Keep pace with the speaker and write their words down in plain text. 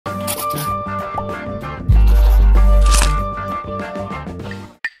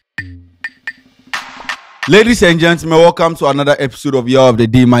Ladies and gentlemen, welcome to another episode of Year of the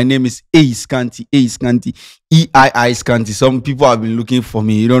Day. My name is Scanty, EII Scanty. Some people have been looking for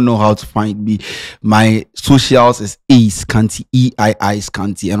me. You don't know how to find me. My socials is Scanty, EII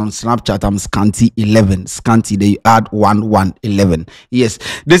Scanty. And on Snapchat, I'm Scanty11. Scanty, they add 11. Yes,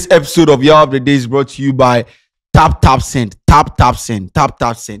 this episode of Year of the Day is brought to you by Tap Send.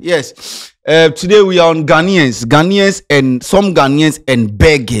 Yes, today we are on Ghanaians and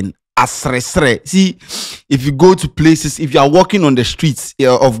begging. See, if you go to places, if you are walking on the streets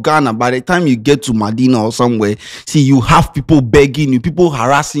of Ghana, by the time you get to Medina or somewhere, see, you have people begging you, people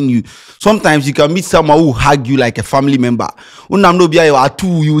harassing you. Sometimes you can meet someone who hug you like a family member.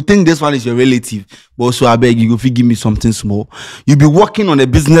 You think this one is your relative, but also I beg you, if you give me something small, you'll be working on a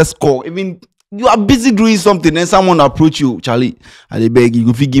business call, even you are busy doing something, and someone approach you, Charlie, I beg you,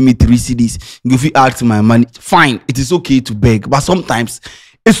 if you give me 3 CDs, if you ask my money, fine, it is okay to beg, but sometimes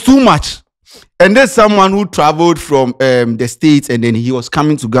it's too much. And there's someone who traveled from the States and then he was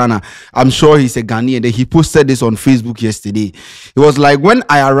coming to Ghana. I'm sure he's a Ghanaian. And then he posted this on Facebook yesterday. It was like, when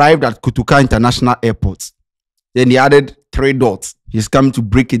I arrived at Kotoka International Airport, then he added 3 dots. He's coming to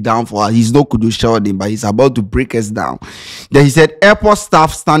break it down for us. He's not Sheldon, but he's about to break us down. Then he said, airport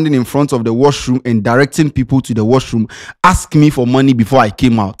staff standing in front of the washroom and directing people to the washroom asked me for money before I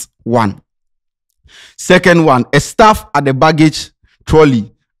came out. 1. Second one, a staff at the baggage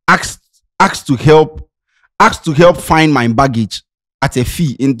trolley asked to help find my baggage at a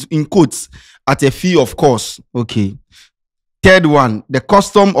fee, in quotes, at a fee, of course. Okay. Third one, the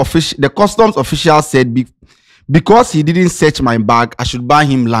customs official said because he didn't search my bag, I should buy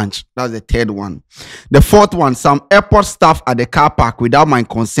him lunch. That's the third one. The fourth one, some airport staff at the car park without my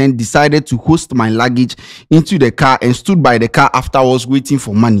consent decided to hoist my luggage into the car and stood by the car afterwards waiting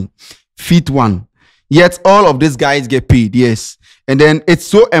for money. Fifth one, yet all of these guys get paid, yes. And then it's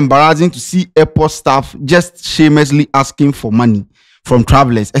so embarrassing to see airport staff just shamelessly asking for money from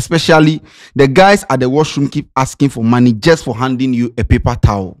travelers, especially the guys at the washroom keep asking for money just for handing you a paper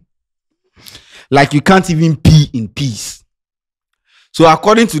towel. Like you can't even pee in peace. So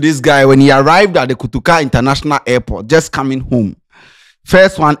according to this guy, when he arrived at the Kotoka International Airport, just coming home,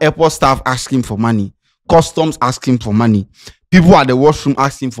 first one, airport staff asking for money, customs asking for money, people at the washroom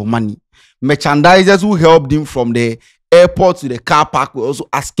asking for money, merchandisers who helped him from the airport to the car park were also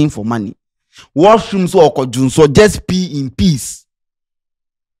asking for money. Washrooms so just pee in peace.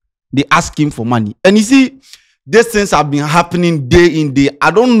 They asking for money. And you see, these things have been happening day in, day.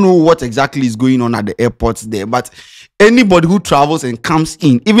 I don't know what exactly is going on at the airports there, but anybody who travels and comes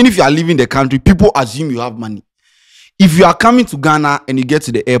in, even if you are leaving the country, people assume you have money. If you are coming to Ghana and you get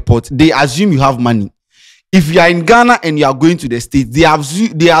to the airport, they assume you have money. If you are in Ghana and you are going to the States,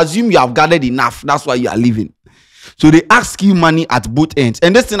 they assume you have gathered enough. That's why you are leaving. So they ask you money at both ends.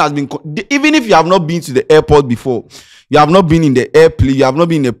 And this thing has been, even if you have not been to the airport before, you have not been in the airplane, you have not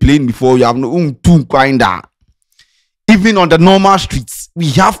been in a plane before, you have not, even on the normal streets, we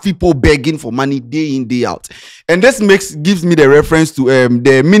have people begging for money day in, day out. And this gives me the reference to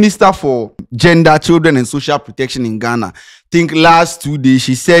the Minister for Gender, Children and Social Protection in Ghana. I think last 2 days,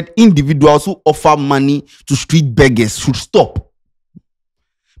 she said individuals who offer money to street beggars should stop.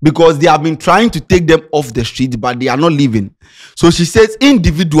 Because they have been trying to take them off the street, but they are not leaving. So she says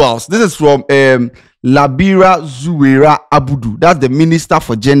individuals, this is from Labira Zuwera Abudu. That's the Minister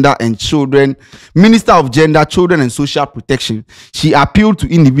for Gender and Children, Minister of Gender, Children and Social Protection. She appealed to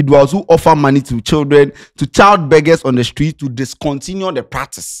individuals who offer money to children, to child beggars on the street, to discontinue the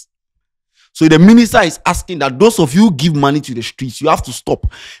practice. So the minister is asking that those of you who give money to the streets, you have to stop,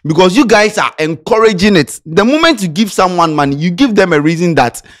 because you guys are encouraging it. The moment you give someone money, you give them a reason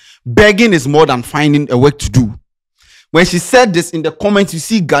that begging is more than finding a work to do. When she said this in the comments, you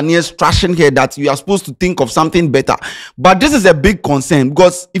see Ghanaians trashing her that you are supposed to think of something better. But this is a big concern,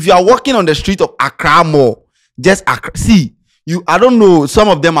 because if you are walking on the street of Accra Mall, just Accra, see, I don't know, some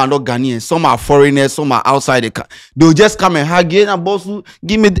of them are not Ghanaians, some are foreigners, some are outside the country. They'll just come and hug you and boss,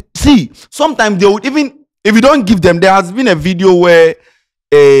 give me see, sometimes they would, even if you don't give them, there has been a video where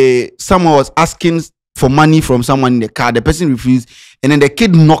someone was asking for money from someone in the car, the person refused, and then the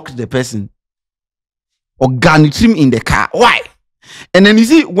kid knocked the person or garnished him in the car. Why? And then you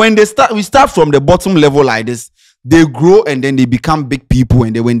see, when we start from the bottom level like this, they grow and then they become big people,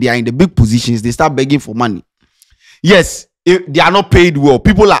 and then when they are in the big positions, they start begging for money. Yes, they are not paid well.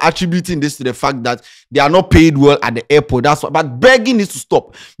 People are attributing this to the fact that they are not paid well at the airport. That's why. But begging needs to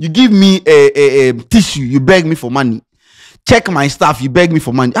stop. You give me a tissue, you beg me for money. Check my stuff, you beg me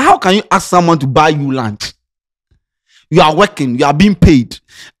for money. How can you ask someone to buy you lunch? You are working, you are being paid.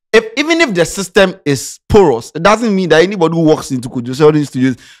 Even if the system is porous, it doesn't mean that anybody who walks into Sheldon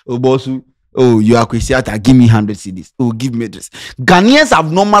studios, oh boss, Oh, you are Kwesiata, give me 100 CDs. Oh, give me this. Ghanaians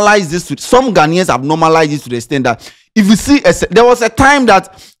have normalized this. Some Ghanaians have normalized this to the extent that if you see, there was a time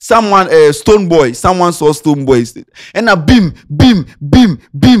that someone, someone saw Stone Boy, and a beam. So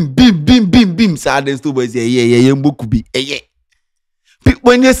the Stone Boy say, yeah.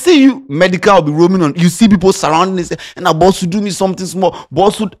 When they see you, medical will be roaming on. You see people surrounding this, and a boss would do me something small.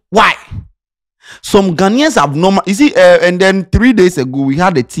 Why? Some Ghanaians have normal. You see, and then 3 days ago, we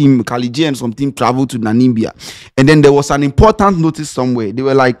had a team, Kalije and some team traveled to Namibia. And then there was an important notice somewhere. They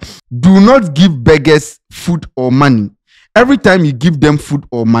were like, do not give beggars food or money. Every time you give them food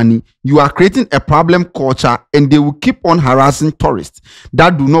or money, you are creating a problem culture and they will keep on harassing tourists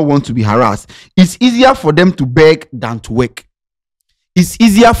that do not want to be harassed. It's easier for them to beg than to work. It's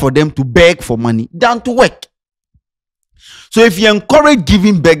easier for them to beg for money than to work. So if you encourage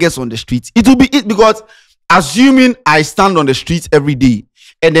giving beggars on the streets, it will be it, because assuming I stand on the streets every day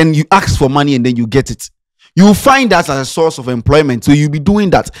and then you ask for money and then you get it, you will find that as a source of employment. So you'll be doing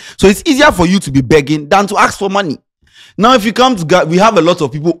that. So it's easier for you to be begging than to ask for money. Now, if you come to Ghana, we have a lot of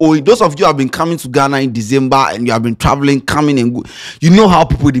people owing. Those of you who have been coming to Ghana in December and you have been traveling, coming and go, you know how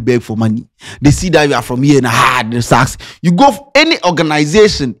people they beg for money. They see that you are from here and they ask. You go for any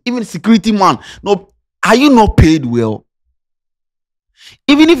organization, even security man. No, are you not paid well?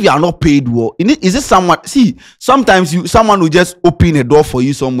 Even if you are not paid well, is it someone? See, sometimes someone will just open a door for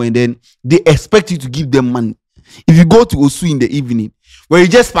you somewhere and then they expect you to give them money. If you go to Osu in the evening, where you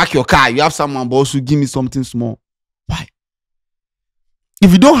just park your car, you have someone, but also give me something small. Why?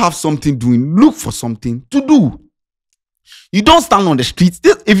 If you don't have something doing, look for something to do. You don't stand on the streets.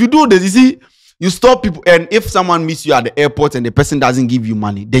 If you do this, you see, you stop people, and if someone meets you at the airport and the person doesn't give you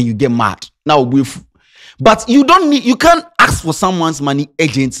money, then you get mad. Now but you can't ask for someone's money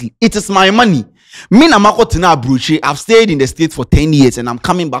urgently. It is my money. I've stayed in the States for 10 years and I'm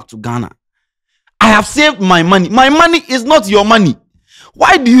coming back to Ghana. I have saved my money. My money is not your money.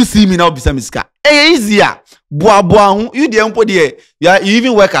 Why do you see me now beside Miska? Easier. You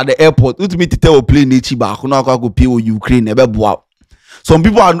even work at the airport. You me to tell a plane go pay Ukraine. Some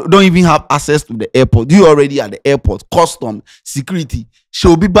people don't even have access to the airport. You already at the airport, custom, security.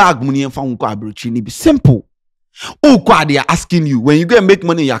 She'll be back money and found be simple. Oh, they are asking you when you go and make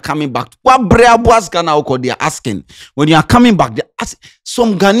money, you are coming back. What they are asking when you are coming back?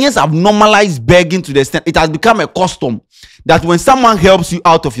 Some Ghanaians have normalized begging to the extent it has become a custom that when someone helps you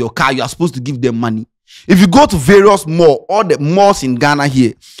out of your car, you are supposed to give them money. If you go to various malls, all the malls in Ghana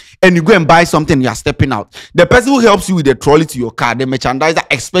here, and you go and buy something, you are stepping out. The person who helps you with the trolley to your car, the merchandiser,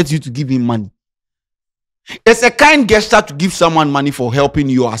 expects you to give him money. It's a kind gesture to give someone money for helping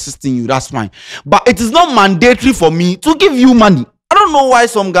you or assisting you. That's fine. But it is not mandatory for me to give you money. I don't know why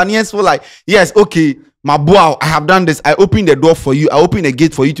some Ghanaians feel like, yes, okay, my boy, I have done this. I opened the door for you. I opened the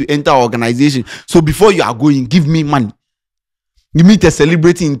gate for you to enter our organization. So before you are going, give me money. You meet a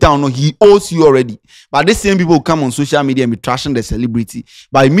celebrity in town, no, he owes you already. But these same people come on social media and be trashing the celebrity.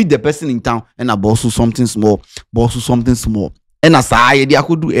 But you meet the person in town and I boss something small, And as I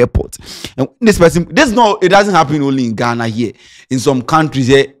could do airport. And this person, it doesn't happen only in Ghana here. In some countries,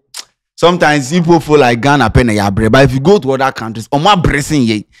 sometimes people feel like Ghana penny yabre. But if you go to other countries,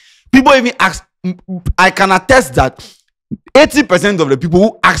 people even ask. I can attest that 80% of the people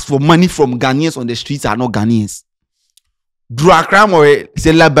who ask for money from Ghanaians on the streets are not Ghanaians.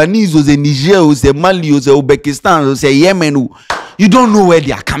 C'est Lebanese, c'est Niger, c'est Mali, c'est Uzbekistan, c'est Yemen. You don't know where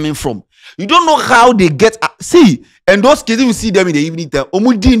they are coming from. You don't know how they get. See, and those kids, you see them in the evening time.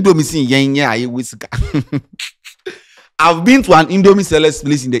 I've been to an Indomie seller's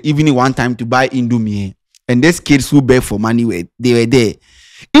place in the evening one time to buy Indomie, and these kids who beg for money, they were there.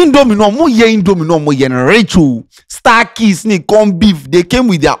 Indomie no more Rachel, Star Kiss, corn beef. They came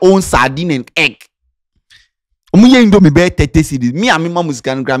with their own sardine and egg. Indomie bear 30 cedis. Me and my mom is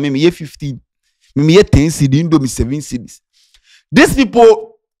going to me 15. Me 10 cedis. Indomie 7 cedis. These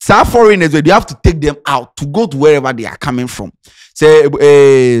people, some foreigners, they have to take them out to go to wherever they are coming from. Say,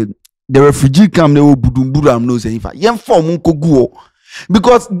 the refugee come, they will budumburam no say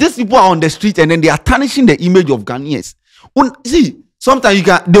because these people are on the street and then they are tarnishing the image of Ghanaians. See, sometimes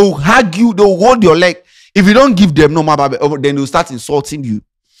they will hug you, they will hold your leg. If you don't give them no matter, then they will start insulting you.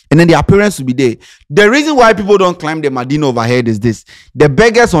 And then their parents will be there. The reason why people don't climb the Madina overhead is this. The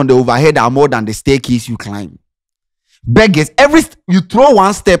beggars on the overhead are more than the staircase you climb. Beggars, you throw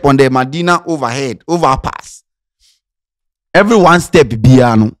one step on the Madina overhead, overpass. Every one step,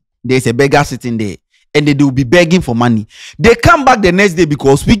 there's a beggar sitting there. And they will be begging for money. They come back the next day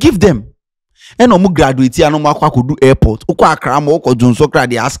because we give them. And no graduate here, no could do airport.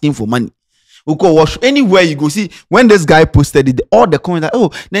 They're asking for money. We go wash anywhere you go. See, when this guy posted it, all the comments like,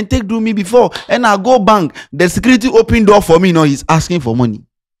 oh, then take do me before, and I go bank. The security open door for me. You know, he's asking for money.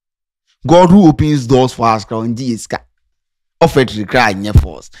 God who opens doors for us, crown DSK. Offered to cry in your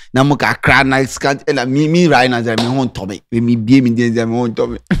force. Now, Moka cry nice cat, and me right now, I'm home Tommy. When me be in the home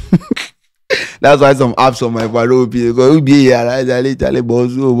Tommy. That's why some apps on my phone go be here. I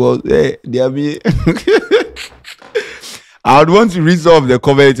boss, hey, dear me. I would want to read some of the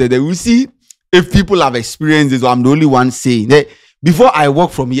comments and then we see if people have experienced this. Or I'm the only one saying that. Before I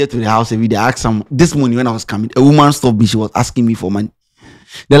walk from here to the house every day, I asked some this morning when I was coming, a woman stopped me. She was asking me for money.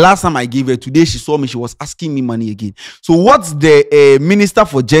 The last time I gave her, today she saw me, she was asking me money again. So what's the Minister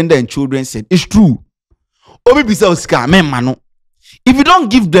for Gender and Children said? It's true. If you don't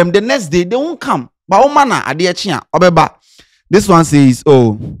give them, the next day they won't come. This one says,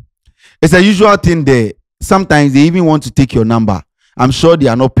 oh, it's a usual thing there. Sometimes they even want to take your number. I'm sure they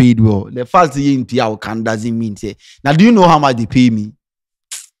are not paid well. The first year in Tiao doesn't mean say. Now, do you know how much they pay me?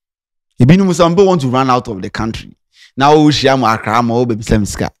 Some people want to run out of the country. Now, this one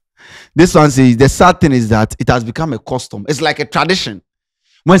says the sad thing is that it has become a custom. It's like a tradition.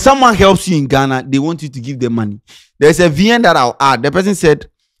 When someone helps you in Ghana, they want you to give them money. There's a VN that I'll add. The person said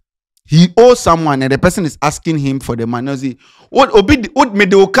he owes someone and the person is asking him for the money. Say, what me de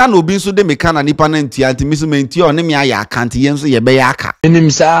okan obi so de me kana nipa na ntia anti miso me ntia o ne me aya account yen so ye be ya aka. Enim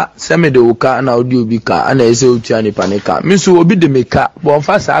sa se me de oka na odi obi ka ana ese otua nipa ne ka. Miso obi de me ka, bon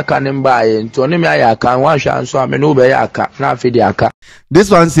fa sa aka ne mba ye nti o ne me aya aka wan hwa nso ame no be ya aka na afi de aka. This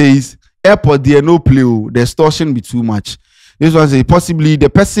one says airport there no play o, the extortion be too much. This one says possibly the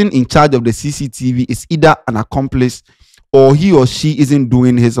person in charge of the CCTV is either an accomplice or he or she isn't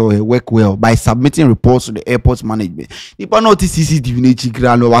doing his or her work well by submitting reports to the airport management. This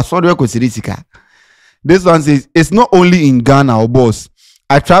one says it's not only in Ghana or boss.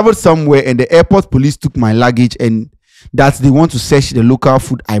 I traveled somewhere and the airport police took my luggage and that they want to search the local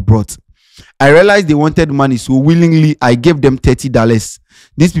food I brought. I realized they wanted money, so willingly I gave them $30.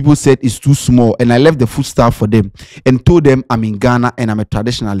 These people said it's too small and I left the food stuff for them and told them I'm in Ghana and I'm a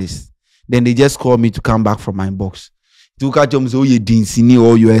traditionalist. Then they just called me to come back from my box. To catch them, so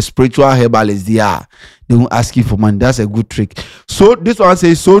you're a spiritual herbalist. They won't ask you for money. That's a good trick. So this one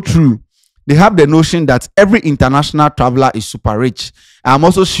says so true. They have the notion that every international traveler is super rich. I'm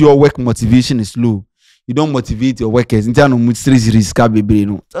also sure work motivation is low. You don't motivate your workers. In terms of risk,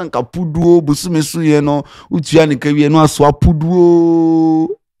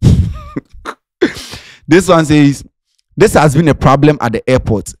 this one says this has been a problem at the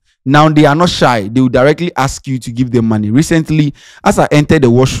airport. Now they are not shy. They will directly ask you to give them money. Recently, as I entered the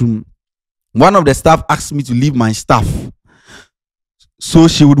washroom, one of the staff asked me to leave my stuff so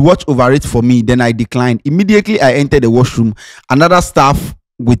she would watch over it for me. Then I declined. Immediately I entered the washroom. Another staff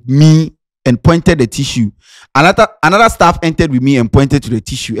with me and pointed the tissue. Another staff entered with me and pointed to the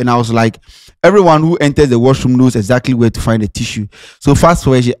tissue. And I was like, everyone who enters the washroom knows exactly where to find the tissue. So fast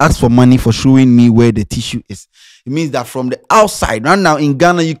forward, she asked for money for showing me where the tissue is. It means that from the outside, right now in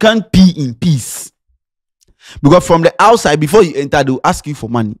Ghana, you can't pee in peace. Because from the outside, before you enter, they'll ask you for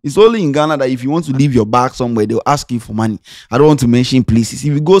money. It's only in Ghana that if you want to leave your bag somewhere, they'll ask you for money. I don't want to mention places.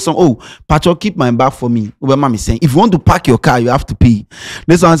 If you go Pacho, keep my bag for me. Obama is saying, if you want to park your car, you have to pay.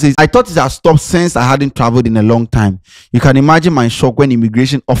 This one says, I thought it had stopped since I hadn't traveled in a long time. You can imagine my shock when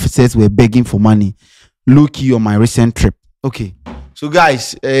immigration officers were begging for money. Low key on my recent trip. Okay. So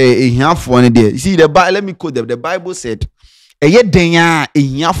guys, you see the Bible. Let me quote them. The Bible said,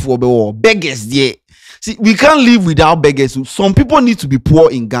 beggars there. See, we can't live without beggars. Some people need to be poor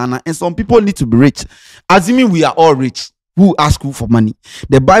in Ghana, and some people need to be rich. Assuming we are all rich, who ask you for money?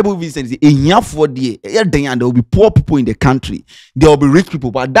 The Bible even says, there will be poor people in the country. There will be rich people,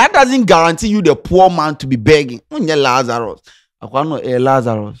 but that doesn't guarantee you the poor man to be begging. Lazarus.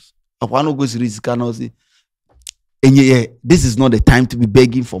 Lazarus. And this is not the time to be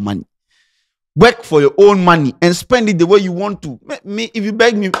begging for money. Work for your own money and spend it the way you want to. If you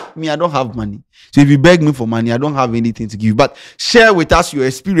beg me, I don't have money. So if you beg me for money, I don't have anything to give. But share with us your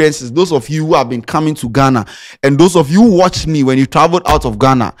experiences. Those of you who have been coming to Ghana, and those of you who watched me when you traveled out of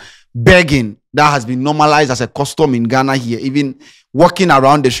Ghana, begging, that has been normalized as a custom in Ghana here. Even walking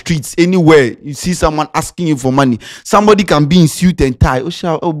around the streets, anywhere you see someone asking you for money, somebody can be in suit and tie.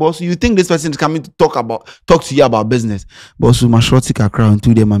 Oh boss, you think this person is coming to talk to you about business? Boss, my shorty can cry and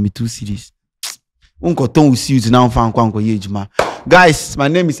 2 them and me 2 cities. Guys, my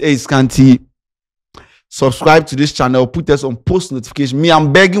name is Ace Kanti. Subscribe to this channel, put us on post notification. Me,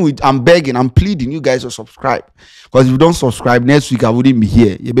 I'm begging, I'm pleading you guys to subscribe. Because if you don't subscribe, next week I wouldn't be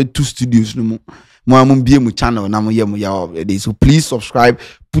here. You bet 2 studios no more. mo channel na mo ya. So please subscribe,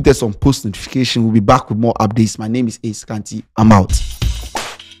 put us on post notification. We'll be back with more updates. My name is Ace Kanti. I'm out.